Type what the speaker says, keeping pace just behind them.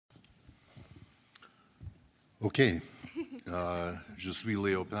Okay, je suis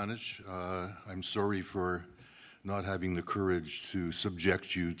Leo Panitch. I'm sorry for not having the courage to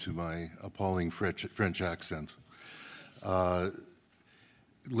subject you to my appalling French accent.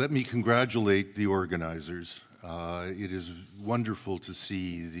 Let me congratulate the organizers. It is wonderful to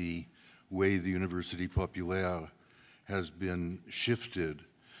see the way the Université Populaire has been shifted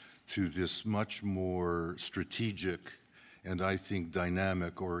to this much more strategic and I think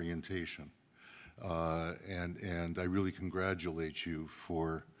dynamic orientation. And I really congratulate you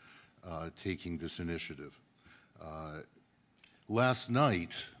for taking this initiative. Last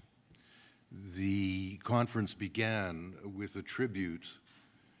night, the conference began with a tribute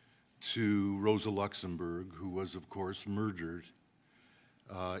to Rosa Luxemburg, who was, of course, murdered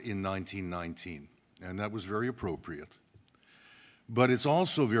in 1919. And that was very appropriate. But it's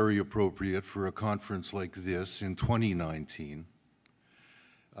also very appropriate for a conference like this in 2019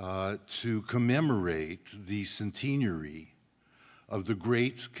 to commemorate the centenary of the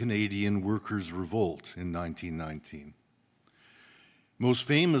Great Canadian Workers' Revolt in 1919. Most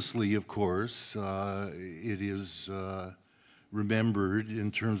famously, of course, it is remembered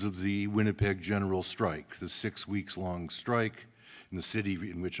in terms of the Winnipeg General Strike, the 6 weeks long strike in the city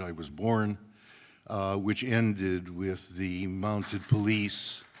in which I was born, which ended with the mounted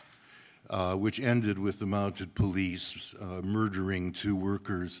police murdering 2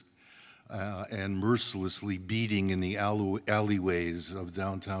 workers and mercilessly beating in the alleyways of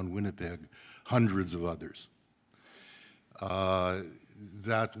downtown Winnipeg hundreds of others.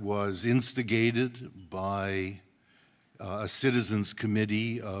 That was instigated by a citizens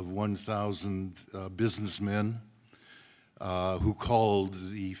committee of 1,000 businessmen who called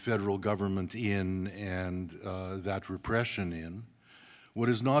the federal government in and that repression in. What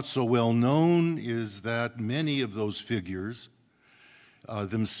is not so well known is that many of those figures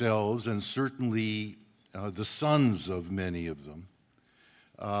themselves, and certainly the sons of many of them,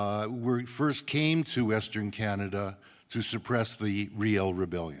 first came to Western Canada to suppress the Riel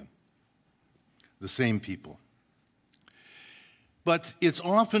Rebellion. The same people. But it's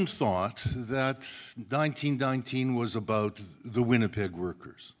often thought that 1919 was about the Winnipeg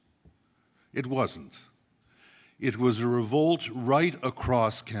workers. It wasn't. It was a revolt right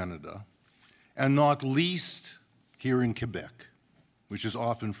across Canada, and not least here in Quebec, which is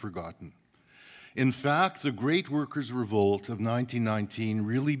often forgotten. In fact, the Great Workers' Revolt of 1919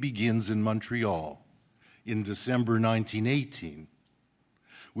 really begins in Montreal in December 1918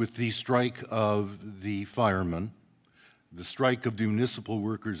 with the strike of the firemen, the strike of the municipal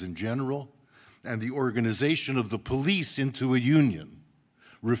workers in general, and the organization of the police into a union,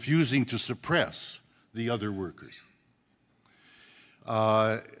 refusing to suppress the other workers.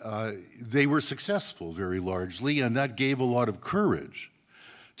 They were successful very largely, and that gave a lot of courage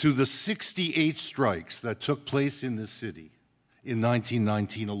to the 68 strikes that took place in this city in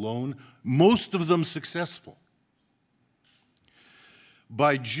 1919 alone, most of them successful.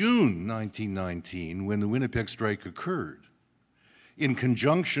 By June 1919, when the Winnipeg strike occurred, in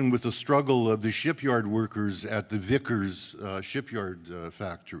conjunction with the struggle of the shipyard workers at the Vickers shipyard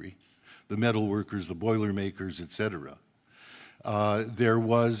factory, the metal workers, the boiler makers, etc., there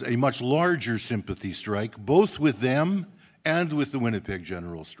was a much larger sympathy strike, both with them and with the Winnipeg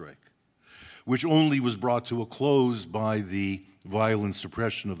General Strike, which only was brought to a close by the violent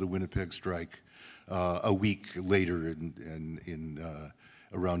suppression of the Winnipeg strike a week later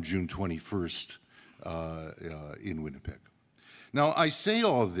around June 21st in Winnipeg. Now, I say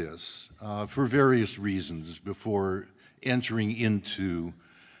all this for various reasons before entering into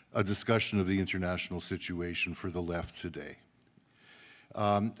a discussion of the international situation for the left today.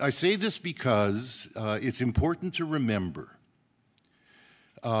 I say this because it's important to remember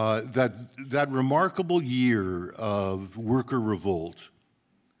that remarkable year of worker revolt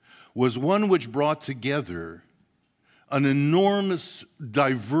was one which brought together an enormous,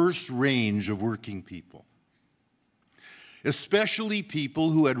 diverse range of working people, especially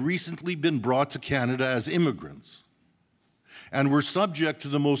people who had recently been brought to Canada as immigrants and were subject to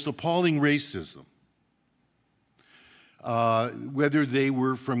the most appalling racism, whether they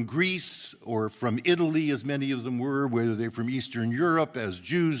were from Greece or from Italy, as many of them were, whether they were from Eastern Europe as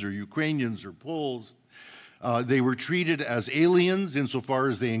Jews or Ukrainians or Poles. They were treated as aliens insofar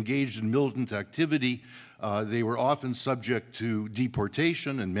as they engaged in militant activity. They were often subject to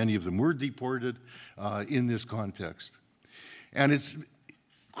deportation, and many of them were deported in this context. And it's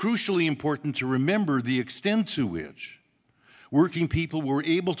crucially important to remember the extent to which working people were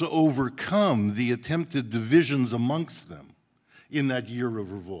able to overcome the attempted divisions amongst them in that year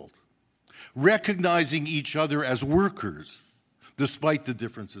of revolt, recognizing each other as workers despite the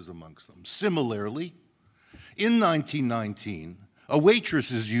differences amongst them. Similarly, In 1919, a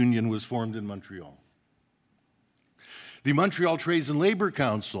waitresses' union was formed in Montreal. The Montreal Trades and Labor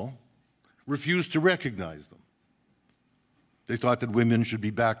Council refused to recognize them. They thought that women should be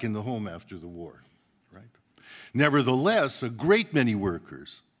back in the home after the war, right? Nevertheless, a great many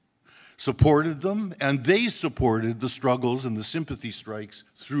workers supported them, and they supported the struggles and the sympathy strikes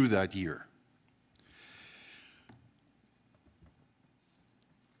through that year.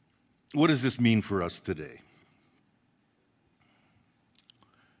 What does this mean for us today?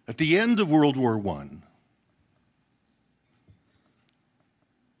 At the end of World War I,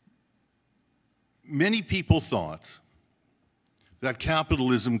 many people thought that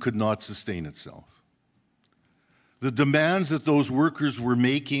capitalism could not sustain itself. The demands that those workers were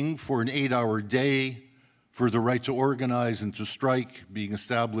making for an 8-hour day, for the right to organize and to strike being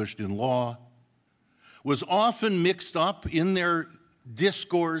established in law, was often mixed up in their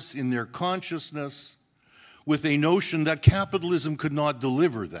discourse, in their consciousness, with a notion that capitalism could not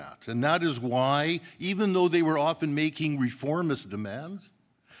deliver that. And that is why, even though they were often making reformist demands,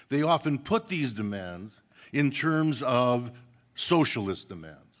 they often put these demands in terms of socialist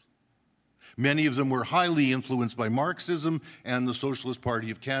demands. Many of them were highly influenced by Marxism, and the Socialist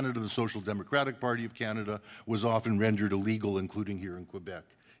Party of Canada, the Social Democratic Party of Canada, was often rendered illegal, including here in Quebec,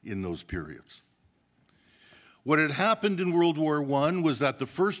 in those periods. What had happened in World War I was that the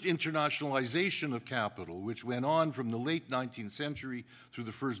first internationalization of capital, which went on from the late 19th century through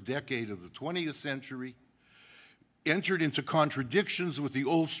the first decade of the 20th century, entered into contradictions with the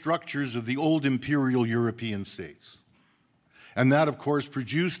old structures of the old imperial European states. And that, of course,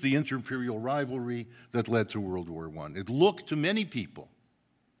 produced the inter-imperial rivalry that led to World War I. It looked to many people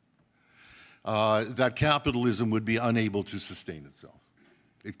that capitalism would be unable to sustain itself.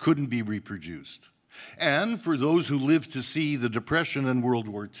 It couldn't be reproduced. And for those who lived to see the Depression and World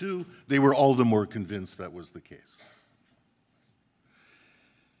War II, they were all the more convinced that was the case.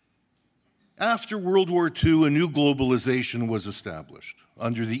 After World War II, a new globalization was established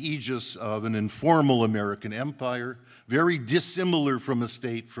under the aegis of an informal American empire, very dissimilar from a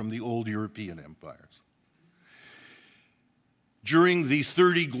state from the old European empires. During the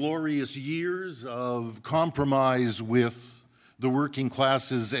 30 glorious years of compromise with the working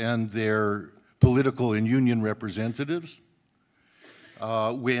classes and their political and union representatives,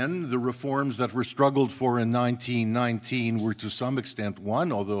 when the reforms that were struggled for in 1919 were to some extent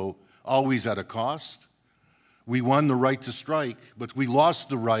won, although always at a cost. We won the right to strike, but we lost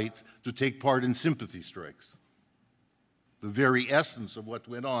the right to take part in sympathy strikes. The very essence of what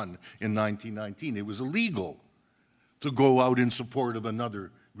went on in 1919. It was illegal to go out in support of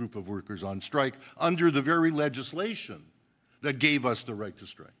another group of workers on strike under the very legislation that gave us the right to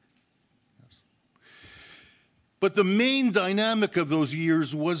strike. Yes. But the main dynamic of those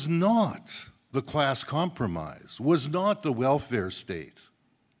years was not the class compromise, was not the welfare state.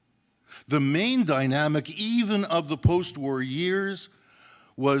 The main dynamic, even of the post-war years,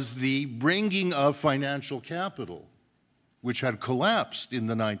 was the bringing of financial capital, which had collapsed in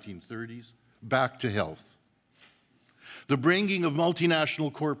the 1930s, back to health. The bringing of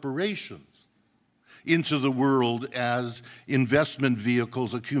multinational corporations into the world as investment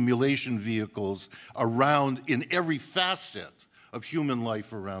vehicles, accumulation vehicles around in every facet of human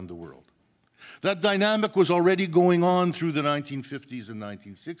life around the world. That dynamic was already going on through the 1950s and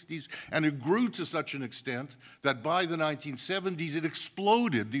 1960s, and it grew to such an extent that by the 1970s it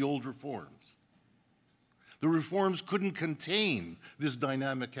exploded the old reforms. The reforms couldn't contain this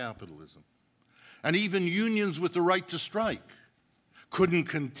dynamic capitalism. And even unions with the right to strike couldn't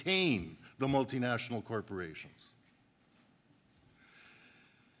contain the multinational corporations.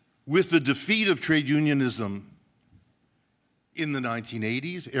 With the defeat of trade unionism in the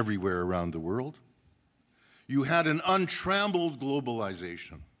 1980s, everywhere around the world, you had an untrammeled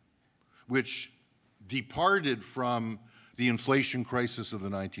globalization, which departed from the inflation crisis of the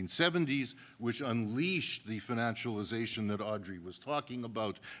 1970s, which unleashed the financialization that Audrey was talking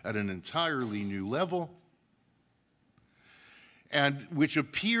about at an entirely new level, and which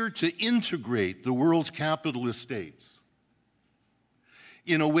appeared to integrate the world's capitalist states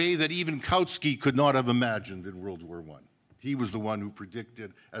in a way that even Kautsky could not have imagined in World War I. He was the one who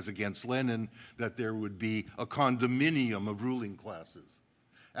predicted, as against Lenin, that there would be a condominium of ruling classes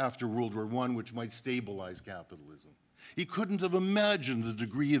after World War I, which might stabilize capitalism. He couldn't have imagined the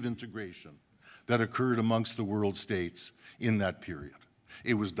degree of integration that occurred amongst the world states in that period.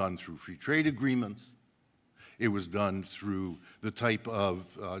 It was done through free trade agreements. It was done through the type of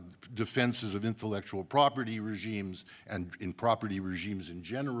defenses of intellectual property regimes and in property regimes in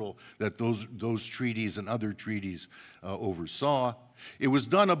general that those treaties and other treaties oversaw. It was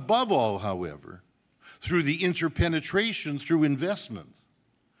done above all, however, through the interpenetration through investment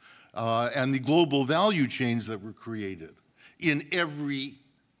and the global value chains that were created in every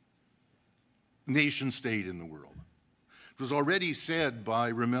nation state in the world. It was already said by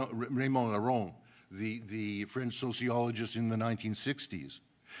Raymond Aron, the French sociologist in the 1960s,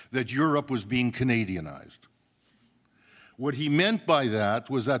 that Europe was being Canadianized. What he meant by that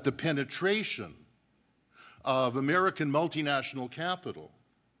was that the penetration of American multinational capital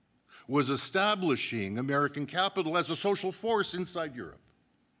was establishing American capital as a social force inside Europe.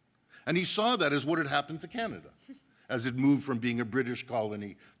 And he saw that as what had happened to Canada, as it moved from being a British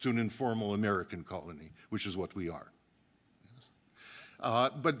colony to an informal American colony, which is what we are.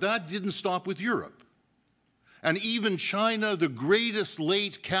 But that didn't stop with Europe. And even China, the greatest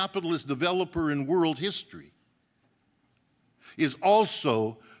late capitalist developer in world history, is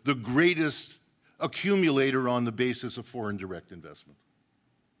also the greatest accumulator on the basis of foreign direct investment.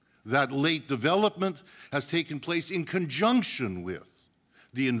 That late development has taken place in conjunction with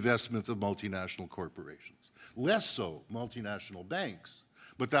the investment of multinational corporations. Less so multinational banks,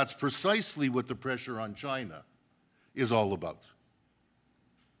 but that's precisely what the pressure on China is all about.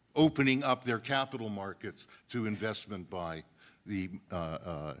 Opening up their capital markets to investment by the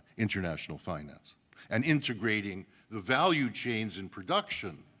international finance and integrating the value chains in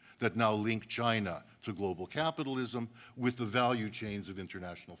production that now link China to global capitalism with the value chains of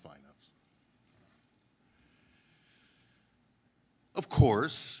international finance. Of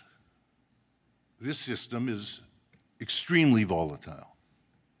course, this system is extremely volatile.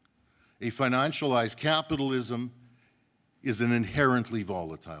 A financialized capitalism is an inherently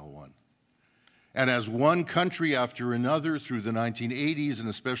volatile one. And as one country after another through the 1980s and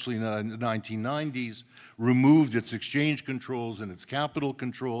especially in the 1990s removed its exchange controls and its capital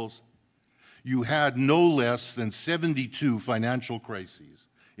controls, you had no less than 72 financial crises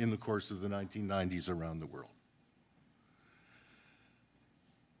in the course of the 1990s around the world.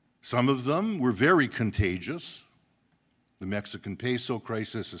 Some of them were very contagious. The Mexican peso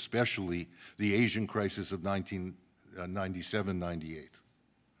crisis, especially the Asian crisis of 1997-98.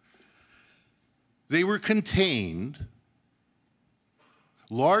 They were contained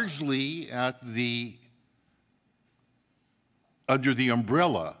largely under the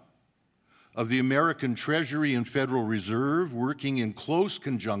umbrella of the American Treasury and Federal Reserve working in close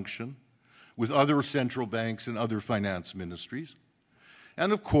conjunction with other central banks and other finance ministries,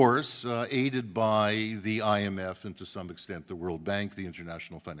 and of course, aided by the IMF and to some extent the World Bank, the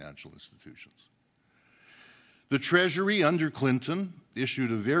international financial institutions. The Treasury under Clinton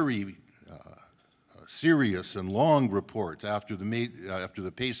issued a very serious and long report after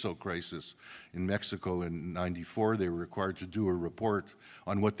the peso crisis in Mexico in '94. They were required to do a report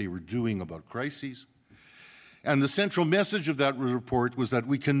on what they were doing about crises. And the central message of that report was that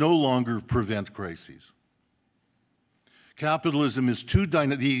we can no longer prevent crises. Capitalism is too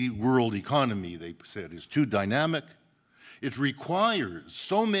dynamic, the world economy, they said, is too dynamic. It requires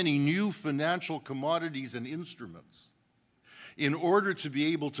so many new financial commodities and instruments in order to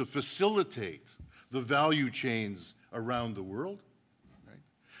be able to facilitate the value chains around the world, right,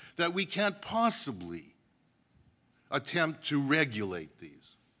 that we can't possibly attempt to regulate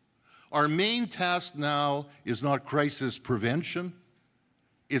these. Our main task now is not crisis prevention,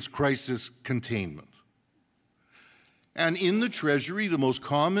 it's crisis containment. And in the Treasury, the most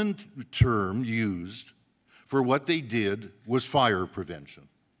common term used for what they did was fire prevention.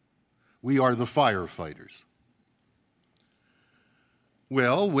 We are the firefighters.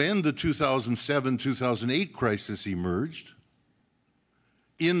 Well, when the 2007-2008 crisis emerged,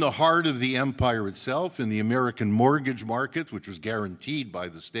 in the heart of the empire itself, in the American mortgage market, which was guaranteed by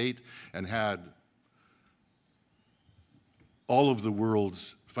the state and had all of the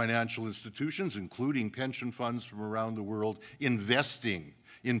world's financial institutions, including pension funds from around the world, investing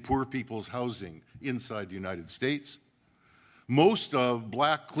in poor people's housing inside the United States. Most of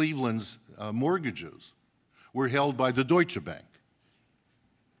Black Cleveland's mortgages were held by the Deutsche Bank.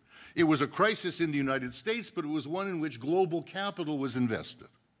 It was a crisis in the United States, but it was one in which global capital was invested.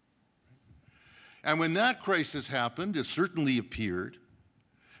 And when that crisis happened, it certainly appeared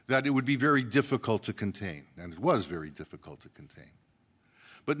that it would be very difficult to contain, and it was very difficult to contain.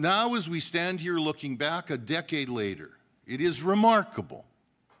 But now, as we stand here looking back a decade later, it is remarkable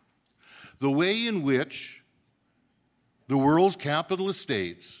the way in which the world's capitalist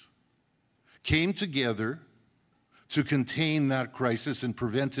states came together to contain that crisis and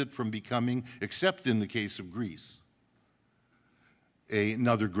prevent it from becoming, except in the case of Greece,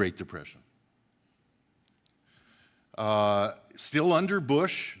 another Great Depression. Still under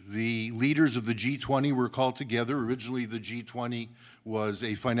Bush, the leaders of the G20 were called together. Originally, the G20 was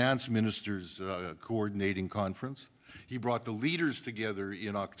a finance ministers coordinating conference. He brought the leaders together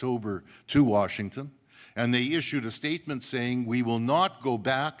in October to Washington, and they issued a statement saying, we will not go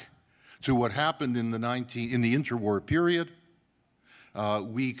back to what happened in the interwar period.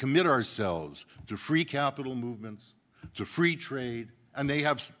 We commit ourselves to free capital movements, to free trade, and they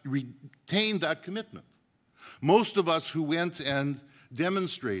have retained that commitment. Most of us who went and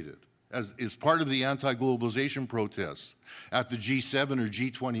demonstrated as part of the anti-globalization protests at the G7 or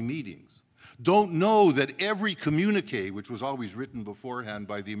G20 meetings don't know that every communique, which was always written beforehand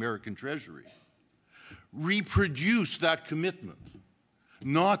by the American Treasury, reproduced that commitment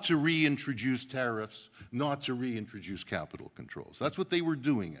not to reintroduce tariffs, not to reintroduce capital controls. That's what they were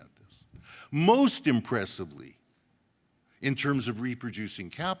doing at this. Most impressively, in terms of reproducing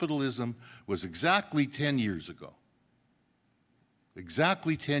capitalism, was exactly 10 years ago.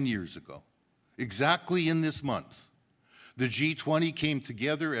 Exactly 10 years ago. Exactly in this month, the G20 came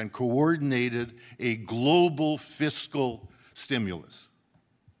together and coordinated a global fiscal stimulus.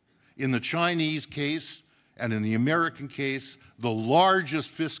 In the Chinese case and in the American case, the largest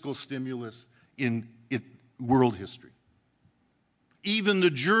fiscal stimulus in world history. Even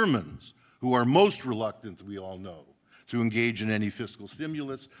the Germans, who are most reluctant, we all know, to engage in any fiscal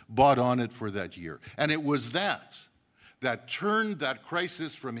stimulus, bought on it for that year. And it was that turned that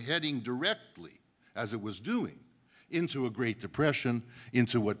crisis from heading directly, as it was doing, into a Great Depression,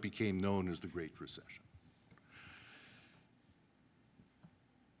 into what became known as the Great Recession.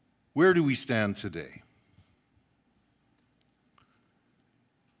 Where do we stand today?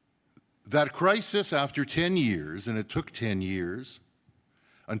 That crisis, after 10 years, and it took 10 years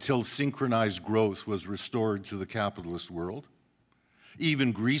until synchronized growth was restored to the capitalist world.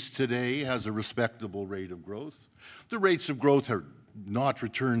 Even Greece today has a respectable rate of growth. The rates of growth are not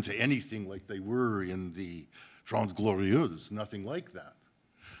returned to anything like they were in the Trente Glorieuses, nothing like that.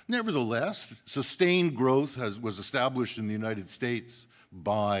 Nevertheless, sustained growth was established in the United States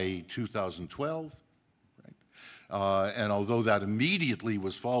by 2012. And although that immediately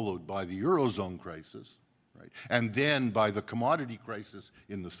was followed by the Eurozone crisis, right, and then by the commodity crisis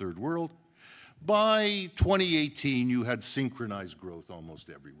in the Third World, by 2018 you had synchronized growth almost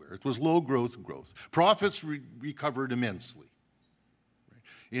everywhere. It was low growth. Profits recovered immensely. Right?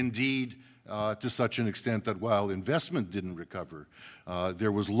 Indeed, to such an extent that while investment didn't recover,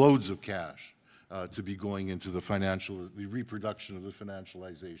 there was loads of cash to be going into the reproduction of the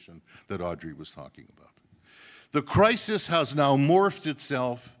financialization that Audrey was talking about. The crisis has now morphed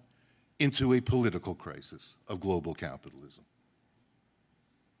itself into a political crisis of global capitalism.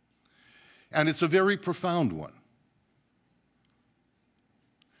 And it's a very profound one.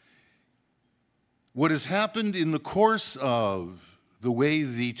 What has happened in the course of the way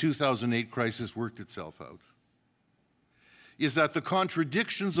the 2008 crisis worked itself out is that the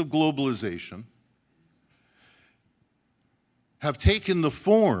contradictions of globalization have taken the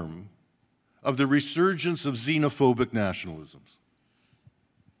form of the resurgence of xenophobic nationalisms.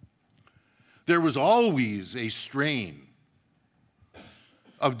 There was always a strain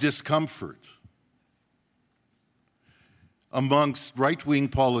of discomfort amongst right-wing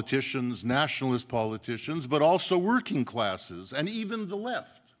politicians, nationalist politicians, but also working classes and even the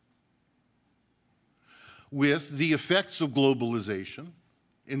left, with the effects of globalization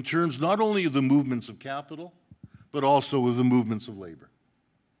in terms not only of the movements of capital, but also of the movements of labor.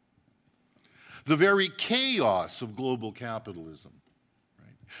 The very chaos of global capitalism,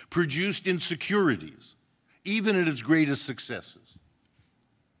 right, produced insecurities, even at its greatest successes.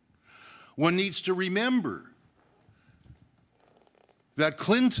 One needs to remember that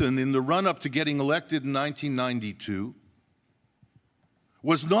Clinton, in the run-up to getting elected in 1992,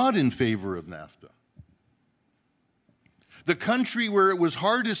 was not in favor of NAFTA. The country where it was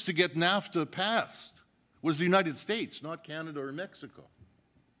hardest to get NAFTA passed was the United States, not Canada or Mexico.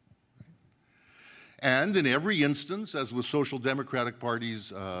 And in every instance, as with social democratic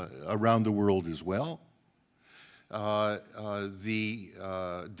parties around the world as well, the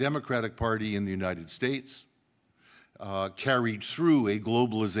Democratic Party in the United States carried through a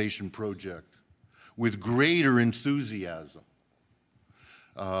globalization project with greater enthusiasm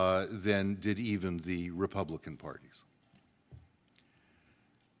than did even the Republican parties.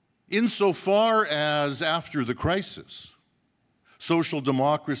 Insofar as after the crisis, social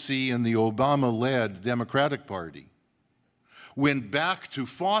democracy and the Obama-led Democratic Party went back to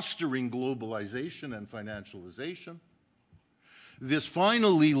fostering globalization and financialization, this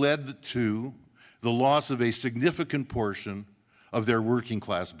finally led to the loss of a significant portion of their working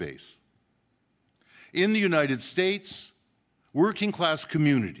class base. In the United States, working class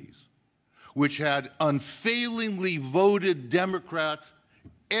communities, which had unfailingly voted Democrat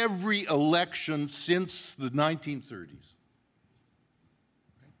every election since the 1930s,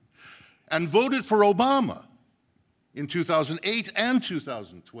 and voted for Obama in 2008 and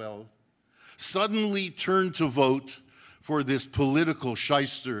 2012, suddenly turned to vote for this political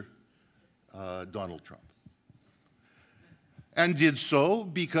shyster, Donald Trump. And did so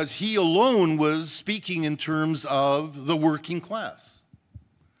because he alone was speaking in terms of the working class,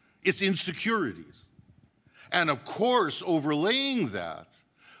 its insecurities, and of course overlaying that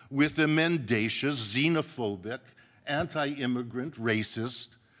with a mendacious, xenophobic, anti-immigrant, racist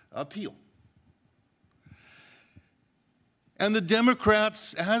appeal. And the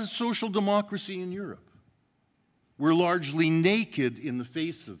Democrats, as social democracy in Europe, were largely naked in the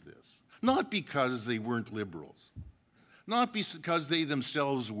face of this, not because they weren't liberals, not because they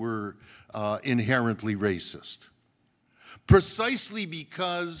themselves were inherently racist, precisely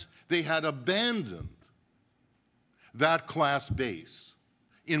because they had abandoned that class base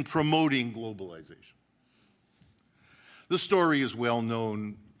in promoting globalization. The story is well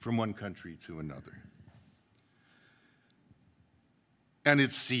known from one country to another. And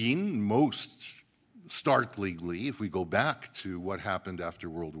it's seen most startlingly, if we go back to what happened after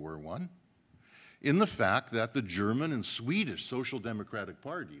World War I, in the fact that the German and Swedish Social Democratic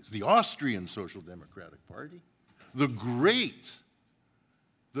parties, the Austrian Social Democratic Party, the great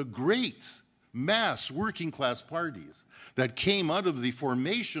mass working class parties that came out of the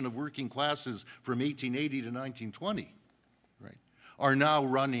formation of working classes from 1880 to 1920, right, are now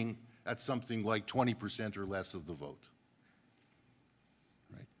running at something like 20% or less of the vote.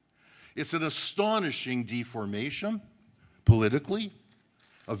 Right? It's an astonishing deformation politically,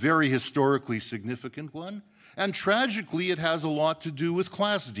 a very historically significant one, and tragically it has a lot to do with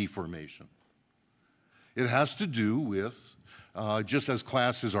class deformation. It has to do with, just as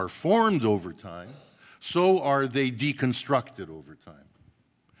classes are formed over time, so are they deconstructed over time.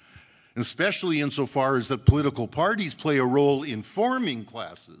 Especially insofar as that political parties play a role in forming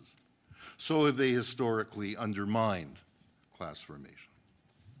classes, so have they historically undermined class formation.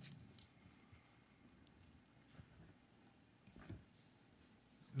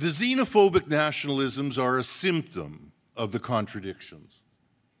 The xenophobic nationalisms are a symptom of the contradictions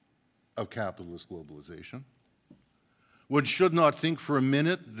of capitalist globalization. One should not think for a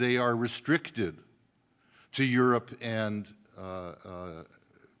minute they are restricted to Europe and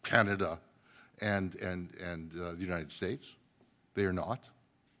Canada and the United States. They are not.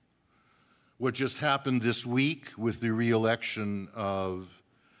 What just happened this week with the re-election of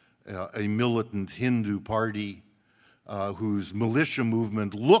a militant Hindu party whose militia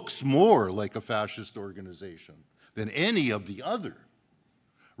movement looks more like a fascist organization than any of the other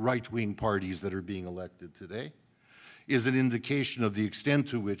right-wing parties that are being elected today, is an indication of the extent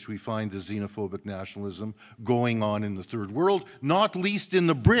to which we find the xenophobic nationalism going on in the third world, not least in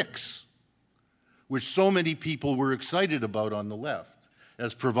the BRICS, which so many people were excited about on the left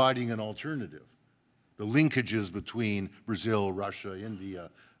as providing an alternative. The linkages between Brazil, Russia, India,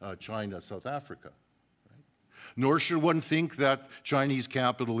 China, South Africa. Right? Nor should one think that Chinese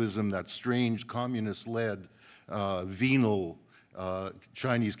capitalism, that strange communist-led, venal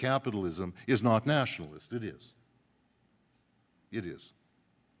Chinese capitalism, is not nationalist. It is. It is.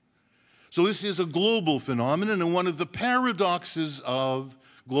 So this is a global phenomenon, and one of the paradoxes of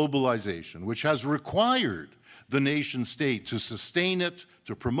globalization, which has required the nation state to sustain it,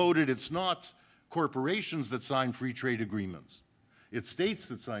 to promote it. It's not corporations that sign free trade agreements. It's states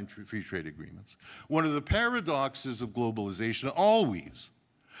that sign free trade agreements. One of the paradoxes of globalization always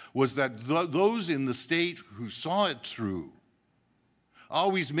was that those in the state who saw it through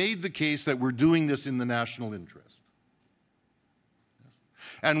always made the case that we're doing this in the national interest.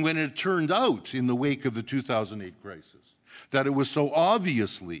 And when it turned out in the wake of the 2008 crisis that it was so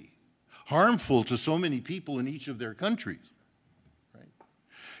obviously harmful to so many people in each of their countries, right,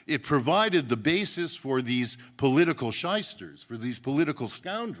 it provided the basis for these political shysters, for these political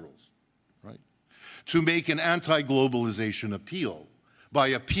scoundrels, right, to make an anti-globalization appeal by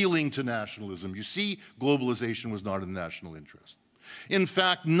appealing to nationalism. You see, globalization was not in the national interest. In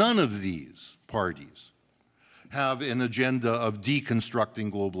fact, none of these parties have an agenda of deconstructing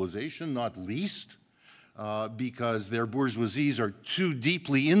globalization, not least because their bourgeoisies are too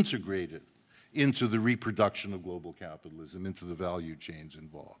deeply integrated into the reproduction of global capitalism, into the value chains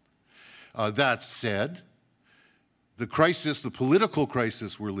involved. That said, the crisis, the political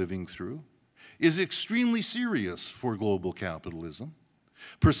crisis we're living through, is extremely serious for global capitalism,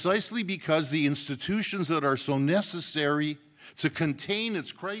 precisely because the institutions that are so necessary to contain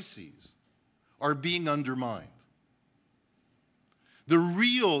its crises are being undermined. The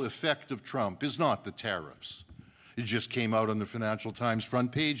real effect of Trump is not the tariffs. It just came out on the Financial Times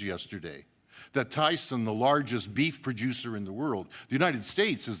front page yesterday that Tyson, the largest beef producer in the world, the United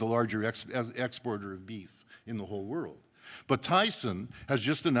States is the larger exporter of beef in the whole world. But Tyson has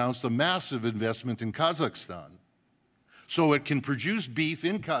just announced a massive investment in Kazakhstan so it can produce beef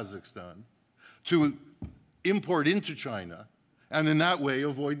in Kazakhstan to import into China and in that way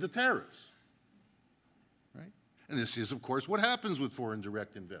avoid the tariffs. Right? And this is, of course, what happens with foreign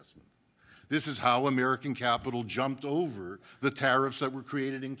direct investment. This is how American capital jumped over the tariffs that were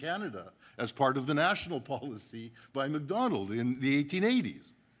created in Canada as part of the national policy by MacDonald in the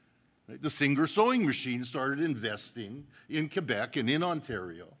 1880s. Right? The Singer sewing machine started investing in Quebec and in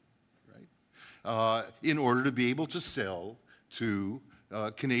Ontario, right? In order to be able to sell to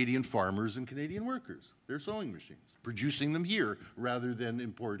Canadian farmers and Canadian workers their sewing machines, producing them here rather than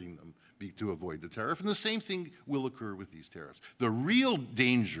importing them to avoid the tariff. And the same thing will occur with these tariffs. The real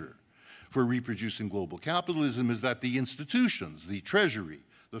danger for reproducing global capitalism is that the institutions, the Treasury,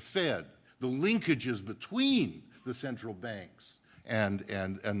 the Fed, the linkages between the central banks and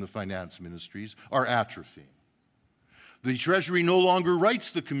the finance ministries are atrophying. The Treasury no longer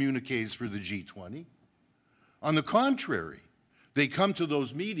writes the communiques for the G20. On the contrary, they come to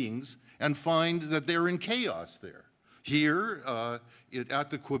those meetings and find that they're in chaos there. Here, at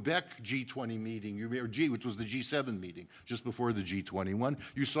the Quebec G20 meeting, which was the G7 meeting, just before the G20 one,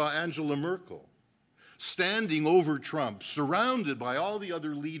 you saw Angela Merkel standing over Trump, surrounded by all the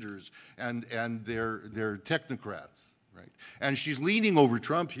other leaders and their technocrats, right? And she's leaning over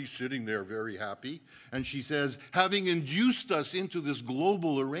Trump, he's sitting there very happy, and she says, having induced us into this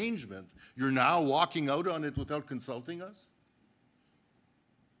global arrangement, you're now walking out on it without consulting us?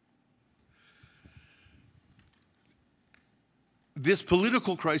 This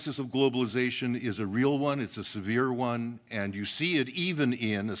political crisis of globalization is a real one, it's a severe one, and you see it even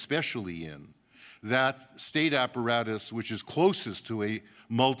in, especially in, that state apparatus which is closest to a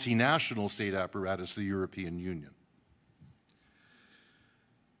multinational state apparatus, the European Union.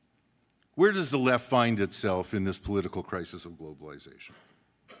 Where does the left find itself in this political crisis of globalization?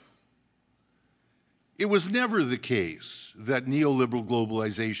 It was never the case that neoliberal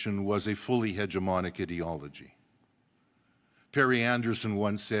globalization was a fully hegemonic ideology. Perry Anderson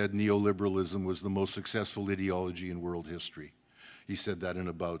once said neoliberalism was the most successful ideology in world history. He said that in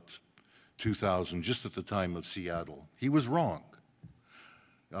about 2000, just at the time of Seattle. He was wrong.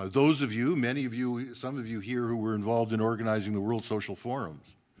 Those of you, many of you, some of you here who were involved in organizing the World Social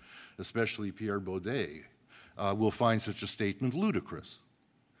Forums, especially Pierre Baudet, will find such a statement ludicrous.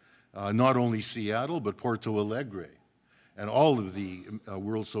 Not only Seattle, but Porto Alegre and all of the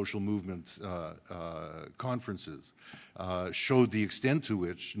World Social Movement conferences showed the extent to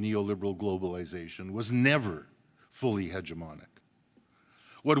which neoliberal globalization was never fully hegemonic.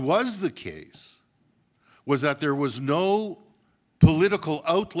 What was the case was that there was no political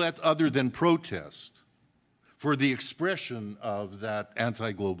outlet other than protest for the expression of that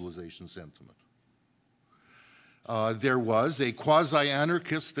anti-globalization sentiment. There was a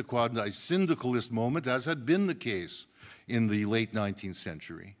quasi-anarchist, a quasi-syndicalist moment, as had been the case in the late 19th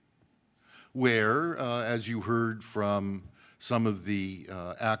century, where, as you heard from some of the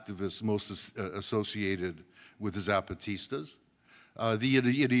activists most associated with the Zapatistas,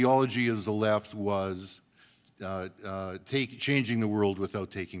 the ideology of the left was changing the world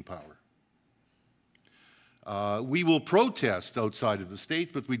without taking power. We will protest outside of the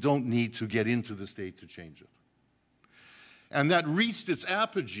state, but we don't need to get into the state to change it. And that reached its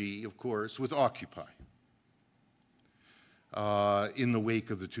apogee, of course, with Occupy in the wake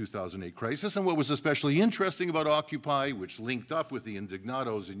of the 2008 crisis. And what was especially interesting about Occupy, which linked up with the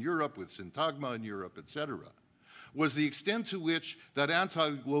indignados in Europe, with Syntagma in Europe, et cetera, was the extent to which that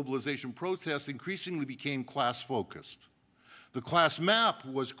anti-globalization protest increasingly became class-focused. The class map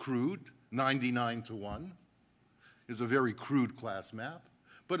was crude, 99-1, is a very crude class map,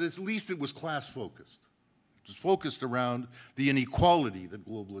 but at least it was class-focused. It was focused around the inequality that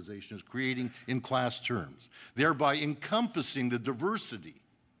globalization is creating in class terms, thereby encompassing the diversity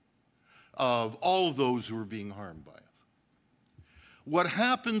of all those who are being harmed by it. What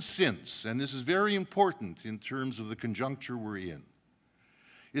happened since, and this is very important in terms of the conjuncture we're in,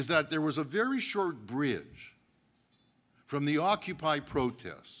 is that there was a very short bridge from the Occupy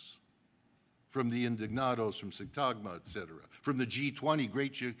protests, from the indignados, from Syntagma, et cetera, from the G20,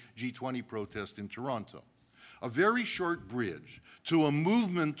 great G20 protest in Toronto, a very short bridge to a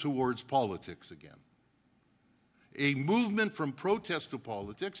movement towards politics again. A movement from protest to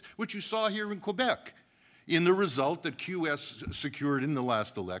politics, which you saw here in Quebec in the result that QS secured in the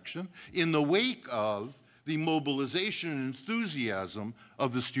last election, in the wake of the mobilization and enthusiasm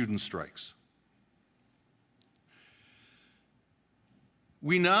of the student strikes.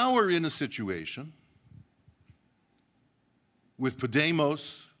 We now are in a situation with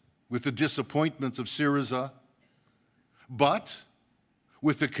Podemos, with the disappointment of Syriza, but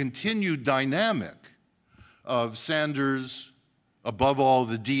with the continued dynamic of Sanders, above all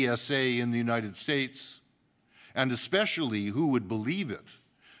the DSA in the United States, and especially, who would believe it,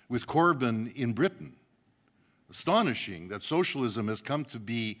 with Corbyn in Britain. Astonishing that socialism has come to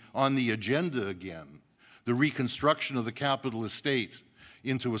be on the agenda again, the reconstruction of the capitalist state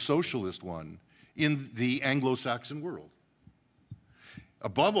into a socialist one in the Anglo-Saxon world.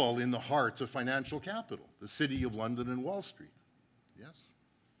 Above all, in the heart of financial capital, the city of London and Wall Street. Yes?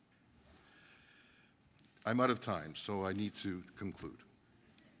 I'm out of time, so I need to conclude.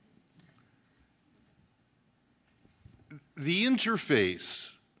 The interface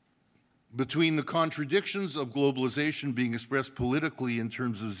between the contradictions of globalization being expressed politically in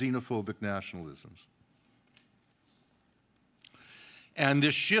terms of xenophobic nationalisms and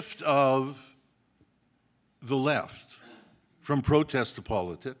this shift of the left from protest to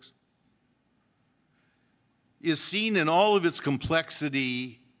politics is seen in all of its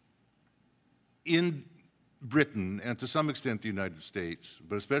complexity in Britain and to some extent the United States,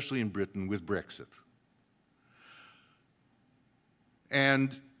 but especially in Britain with Brexit.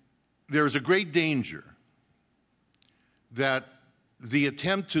 And there is a great danger that the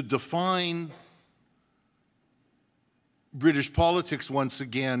attempt to define British politics once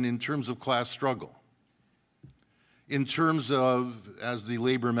again in terms of class struggle, in terms of, as the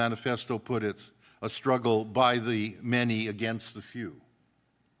Labour Manifesto put it, a struggle by the many against the few,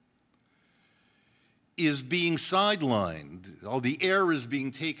 is being sidelined, all the air is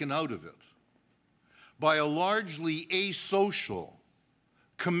being taken out of it, by a largely asocial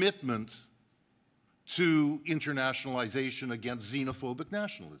commitment to internationalization against xenophobic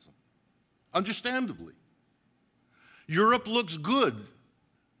nationalism. Understandably. Europe looks good.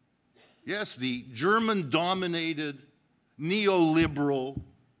 Yes, the German-dominated, neoliberal,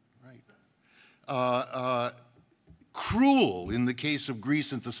 right, cruel in the case of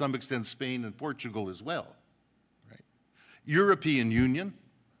Greece and to some extent Spain and Portugal as well, right? European Union,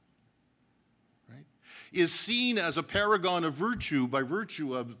 right, is seen as a paragon of virtue by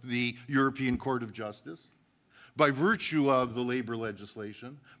virtue of the European Court of Justice, by virtue of the labor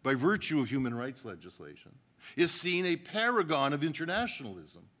legislation, by virtue of human rights legislation, is seen a paragon of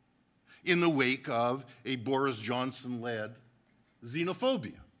internationalism in the wake of a Boris Johnson-led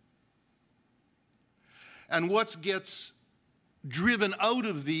xenophobia. And what gets driven out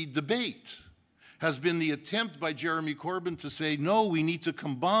of the debate has been the attempt by Jeremy Corbyn to say, no, we need to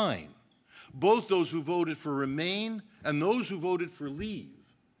combine both those who voted for Remain and those who voted for Leave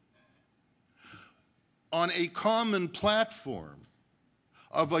on a common platform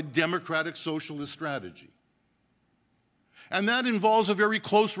of a democratic socialist strategy. And that involves a very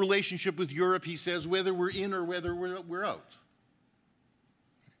close relationship with Europe, he says, whether we're in or whether we're out.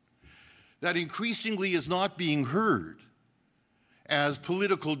 That increasingly is not being heard as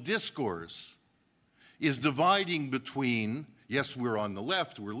political discourse is dividing between, yes, we're on the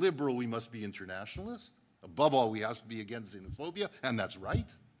left, we're liberal, we must be internationalist. Above all, we have to be against xenophobia, and that's right.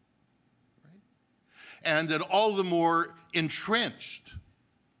 And that all the more entrenched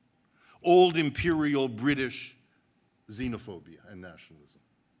old imperial British xenophobia and nationalism.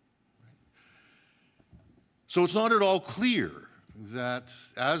 So it's not at all clear that,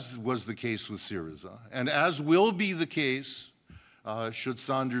 as was the case with Syriza, and as will be the case should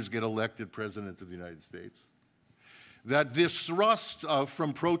Sanders get elected President of the United States, that this thrust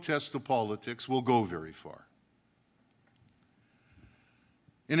from protest to politics will go very far.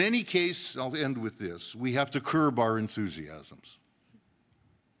 In any case, I'll end with this, we have to curb our enthusiasms.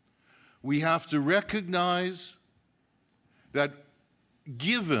 We have to recognize that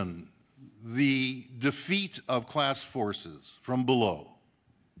given the defeat of class forces from below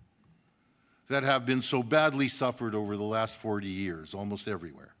that have been so badly suffered over the last 40 years, almost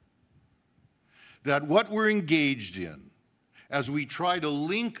everywhere, that what we're engaged in as we try to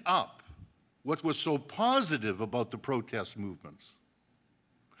link up what was so positive about the protest movements,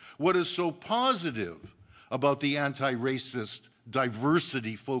 what is so positive about the anti-racist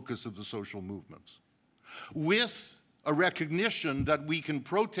diversity focus of the social movements, with a recognition that we can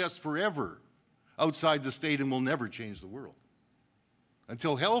protest forever outside the state and will never change the world.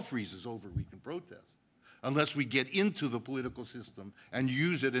 Until hell freezes over, we can protest, unless we get into the political system and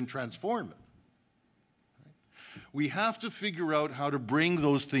use it and transform it. We have to figure out how to bring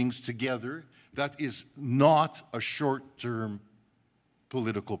those things together. That is not a short-term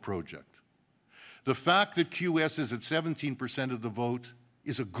political project. The fact that QS is at 17% of the vote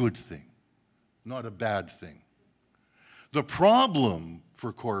is a good thing, not a bad thing. The problem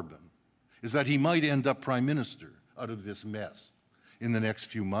for Corbyn is that he might end up prime minister out of this mess in the next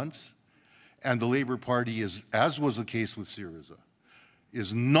few months, and the Labour Party is, as was the case with Syriza,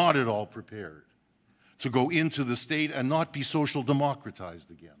 is not at all prepared to go into the state and not be social democratized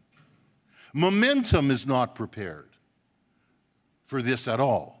again. Momentum is not prepared for this at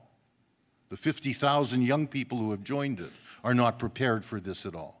all. The 50,000 young people who have joined it are not prepared for this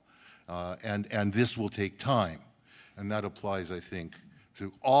at all. And this will take time. And that applies, I think,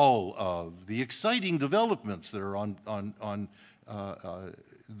 to all of the exciting developments that are on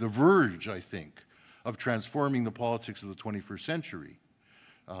the verge, I think, of transforming the politics of the 21st century.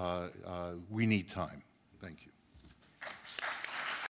 We need time. Thank you.